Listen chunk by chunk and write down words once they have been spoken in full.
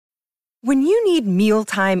When you need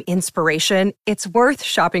mealtime inspiration, it's worth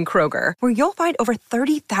shopping Kroger, where you'll find over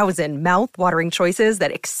 30,000 mouth-watering choices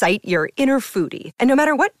that excite your inner foodie. And no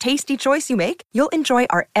matter what tasty choice you make, you'll enjoy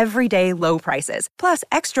our everyday low prices, plus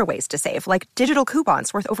extra ways to save, like digital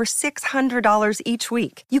coupons worth over $600 each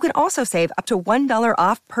week. You can also save up to $1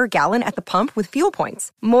 off per gallon at the pump with fuel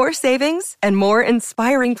points. More savings and more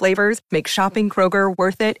inspiring flavors make shopping Kroger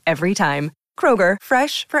worth it every time. Kroger,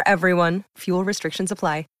 fresh for everyone. Fuel restrictions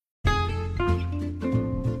apply.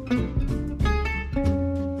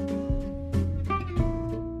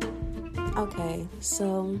 Okay,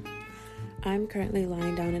 so I'm currently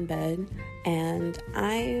lying down in bed and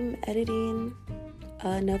I'm editing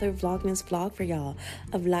another Vlogmas vlog for y'all.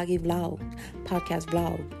 A vloggy vlog, podcast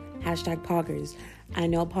vlog, hashtag poggers. I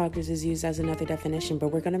know poggers is used as another definition, but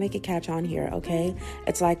we're going to make it catch on here, okay?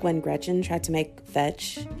 It's like when Gretchen tried to make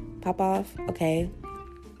fetch pop off, okay?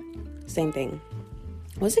 Same thing.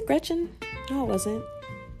 Was it Gretchen? No, it wasn't.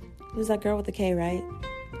 It was that girl with the K, right?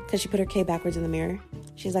 Because she put her K backwards in the mirror.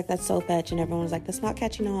 She's like, that's so fetch. And everyone was like, that's not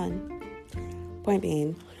catching on. Point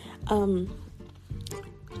being,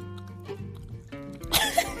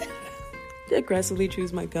 aggressively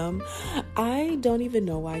choose my gum. I don't even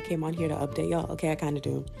know why I came on here to update y'all. Okay, I kind of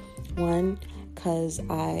do. One, because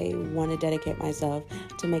I want to dedicate myself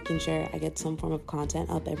to making sure I get some form of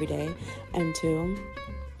content up every day. And two,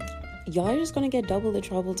 y'all are just going to get double the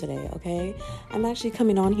trouble today, okay? I'm actually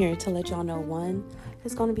coming on here to let y'all know, one,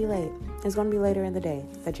 it's going to be late. It's going to be later in the day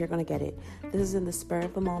that you're going to get it. This is in the spur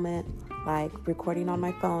of the moment, like recording on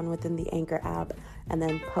my phone within the Anchor app and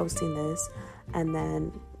then posting this. And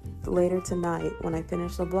then later tonight, when I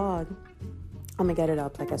finish the vlog, I'm going to get it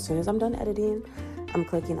up. Like as soon as I'm done editing, I'm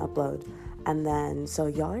clicking upload. And then, so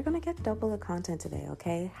y'all are going to get double the content today,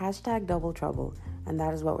 okay? Hashtag double trouble. And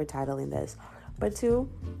that is what we're titling this. But two,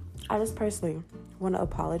 I just personally want to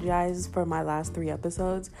apologize for my last 3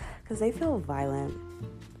 episodes because they feel violent.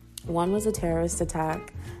 One was a terrorist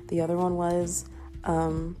attack. The other one was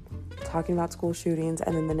talking about school shootings.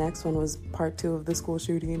 And then the next one was part 2 of the school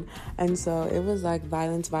shooting. And so it was like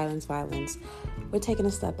violence, violence, violence. We're taking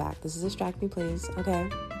a step back. This is Distract Me, please.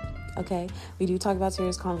 Okay. We do talk about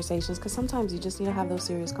serious conversations because sometimes you just need to have those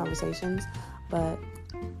serious conversations. But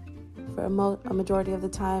for a majority of the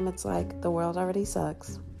time, it's like the world already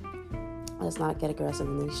sucks. Let's not get aggressive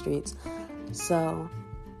in these streets. So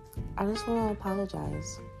I just want to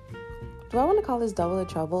apologize. Do I want to call this double the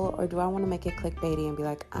trouble, or do I want to make it clickbaity and be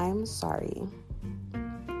like, I'm sorry?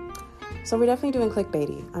 So we're definitely doing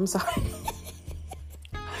clickbaity. I'm sorry.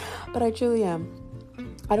 But I truly am.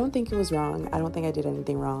 I don't think it was wrong. I don't think I did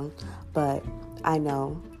anything wrong. But I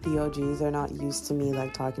know the OGs are not used to me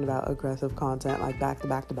like talking about aggressive content like back to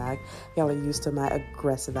back to back. Y'all are used to my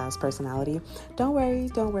aggressive ass personality. Don't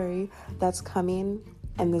worry. That's coming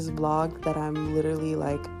in this vlog that I'm literally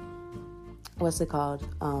like, what's it called?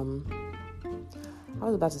 I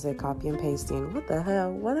was about to say copy and pasting. What the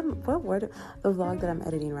hell? What word? The vlog that I'm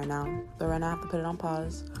editing right now. But right now I have to put it on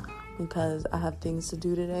pause because I have things to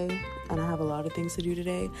do today, and I have a lot of things to do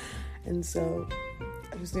today, and so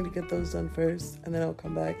I just need to get those done first, and then I'll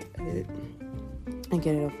come back and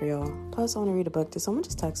get it up for y'all. Plus, I want to read a book. Did someone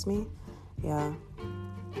just text me? Yeah.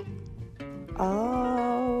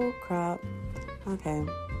 Oh, crap. Okay.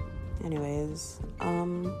 Anyways,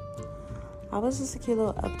 I was just a cute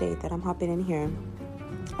little update that I'm hopping in here.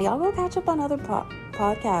 Y'all go catch up on other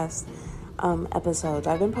podcast episodes.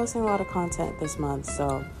 I've been posting a lot of content this month,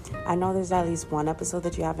 so I know there's at least one episode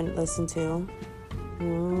that you haven't listened to.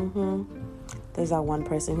 There's that one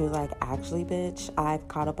person who's like, actually, bitch, I've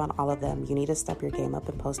caught up on all of them. You need to step your game up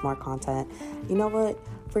and post more content. You know what?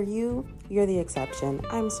 For you, you're the exception.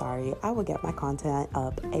 I'm sorry. I will get my content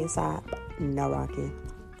up ASAP. No rocket.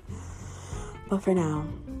 But for now,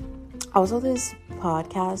 also this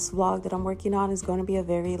podcast vlog that I'm working on is going to be a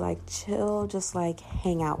very like chill, just like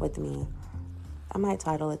hang out with me. I might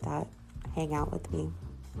title it that. Hang out with me.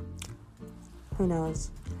 Who knows?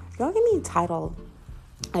 Y'all give me title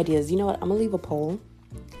ideas. You know what? I'm gonna leave a poll.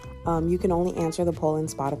 You can only answer the poll in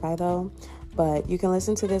Spotify though, but you can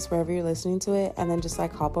listen to this wherever you're listening to it, and then just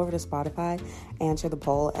like hop over to Spotify, answer the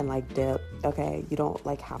poll, and like dip. Okay, you don't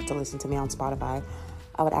like have to listen to me on Spotify.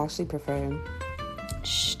 I would actually prefer.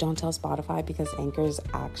 Don't tell Spotify, because Anchor is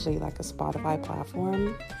actually like a Spotify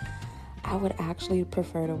platform. I would actually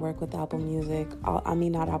prefer to work with Apple Music.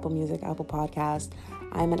 Not Apple Music, Apple Podcast.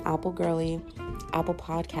 I'm an Apple girly. Apple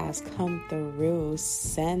Podcast, come through.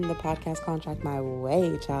 Send the podcast contract my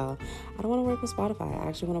way, child. I don't want to work with Spotify. I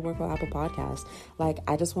actually want to work with Apple Podcast. Like,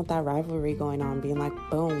 I just want that rivalry going on, being like,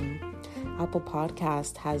 boom. Apple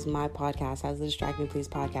Podcast has my podcast, has the Distract Me Please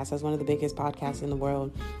podcast, has one of the biggest podcasts in the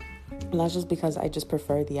world. And that's just because I just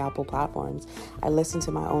prefer the Apple platforms. I listen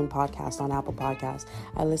to my own podcast on Apple Podcasts.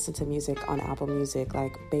 I listen to music on Apple Music.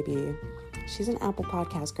 Like, baby, she's an Apple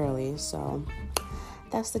Podcast girly. So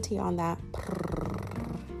that's the tea on that.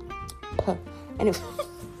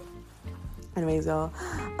 Anyways, y'all.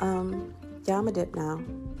 Yeah, I'm a dip now.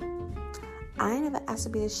 I ain't never asked to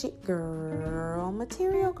be the shit girl.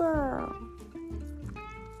 Material girl.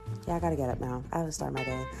 Yeah, I gotta get up now. I have to start my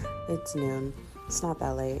day. It's noon. It's not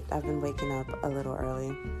that late. I've been waking up a little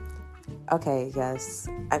early. Okay, yes.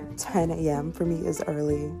 At 10 a.m. for me is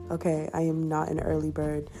early. Okay, I am not an early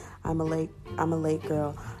bird. I'm a late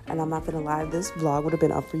girl. And I'm not gonna lie, this vlog would have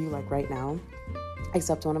been up for you like right now.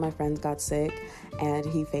 Except one of my friends got sick and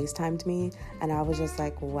he FaceTimed me and I was just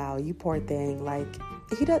like, wow, you poor thing. Like,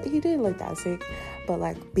 he didn't look that sick, but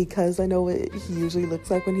like, because I know what he usually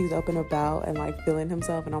looks like when he's up and about and like feeling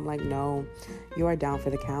himself, and I'm like, no, you are down for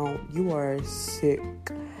the count. You are sick.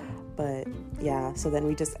 But yeah, so then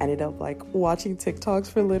we just ended up like watching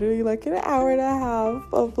TikToks for literally like an hour and a half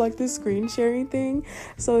of like the screen sharing thing.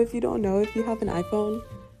 So if you don't know, if you have an iPhone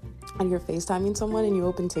and you're FaceTiming someone and you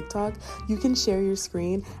open TikTok, you can share your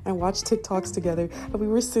screen and watch TikToks together. And we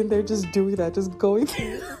were sitting there just doing that, just going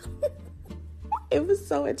through. It was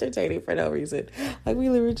so entertaining for no reason. Like, we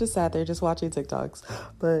literally just sat there just watching TikToks.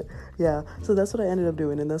 But yeah, so that's what I ended up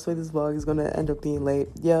doing, and that's why this vlog is gonna end up being late.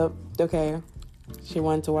 Yep, okay. She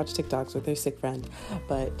wanted to watch TikToks with her sick friend,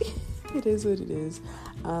 but it is what it is.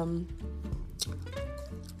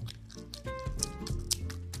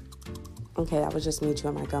 Okay, that was just me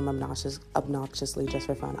chewing my gum obnoxiously just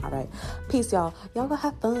for fun. All right. Peace, y'all. Y'all go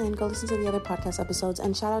have fun. Go listen to the other podcast episodes.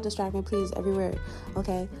 And shout out Distract Me, please, everywhere.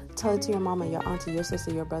 Okay? Tell it to your mama, your auntie, your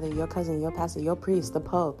sister, your brother, your cousin, your pastor, your priest, the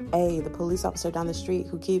pope, the police officer down the street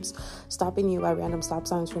who keeps stopping you at random stop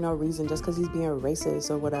signs for no reason just because he's being racist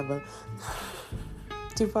or whatever.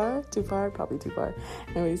 Too far? Too far? Probably too far.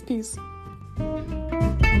 Anyways, peace.